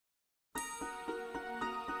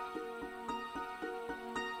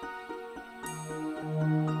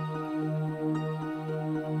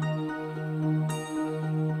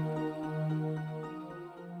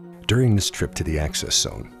During this trip to the Access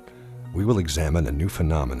Zone, we will examine a new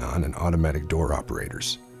phenomenon in automatic door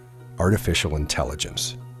operators: artificial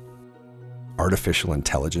intelligence. Artificial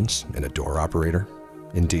intelligence in a door operator?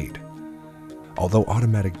 Indeed. Although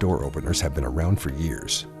automatic door openers have been around for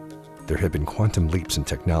years, there have been quantum leaps in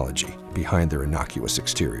technology behind their innocuous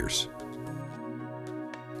exteriors.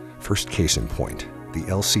 First case in point, the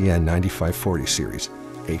LCN 9540 series,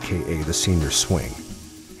 aka the Seniors Swing,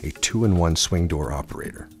 a 2-in-1 swing door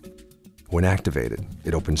operator. When activated,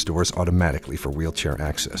 it opens doors automatically for wheelchair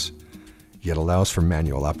access, yet allows for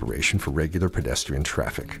manual operation for regular pedestrian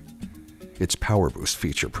traffic. Its Power Boost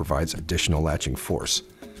feature provides additional latching force,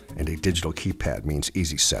 and a digital keypad means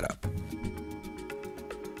easy setup.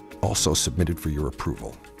 Also submitted for your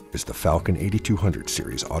approval is the Falcon 8200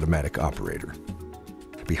 series automatic operator.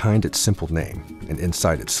 Behind its simple name and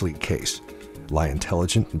inside its sleek case lie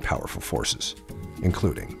intelligent and powerful forces,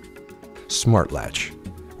 including Smart Latch,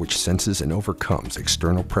 which senses and overcomes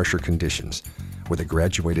external pressure conditions with a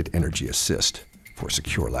graduated energy assist for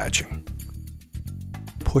secure latching.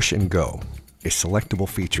 Push and Go, a selectable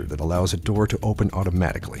feature that allows a door to open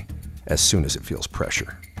automatically as soon as it feels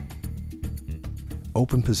pressure.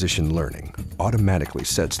 Open Position Learning automatically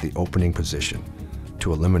sets the opening position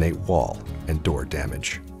to eliminate wall and door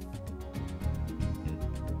damage.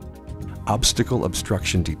 Obstacle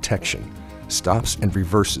Obstruction Detection stops and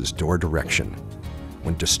reverses door direction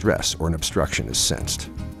when distress or an obstruction is sensed.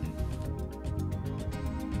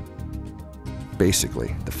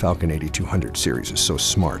 Basically, the Falcon 8200 series is so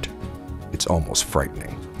smart, it's almost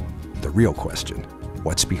frightening. The real question,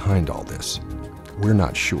 what's behind all this? We're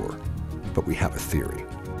not sure, but we have a theory.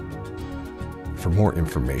 For more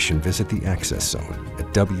information, visit the Access Zone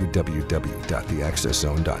at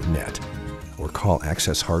www.theacceszone.net or call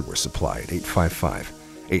Access Hardware Supply at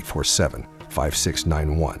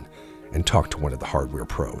 855-847-5691 and talk to one of the hardware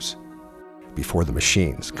pros before the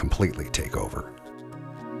machines completely take over.